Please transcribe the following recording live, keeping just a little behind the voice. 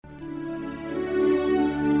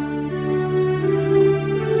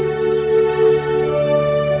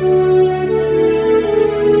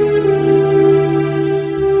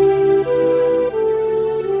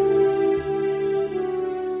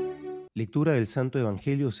Lectura del Santo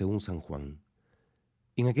Evangelio según San Juan.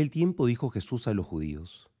 En aquel tiempo dijo Jesús a los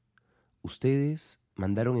judíos: Ustedes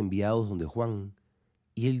mandaron enviados donde Juan,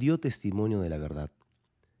 y él dio testimonio de la verdad.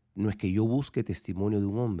 No es que yo busque testimonio de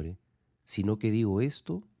un hombre, sino que digo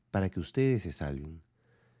esto para que ustedes se salven.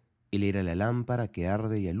 Él era la lámpara que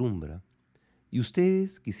arde y alumbra, y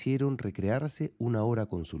ustedes quisieron recrearse una hora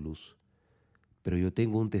con su luz. Pero yo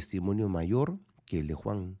tengo un testimonio mayor que el de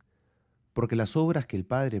Juan, porque las obras que el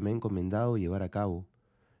Padre me ha encomendado llevar a cabo,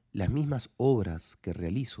 las mismas obras que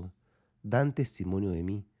realizo, dan testimonio de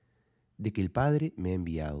mí, de que el Padre me ha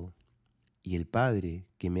enviado, y el Padre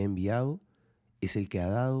que me ha enviado es el que ha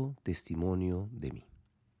dado testimonio de mí.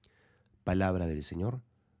 Palabra del Señor.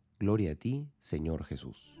 Gloria a ti, Señor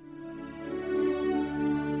Jesús.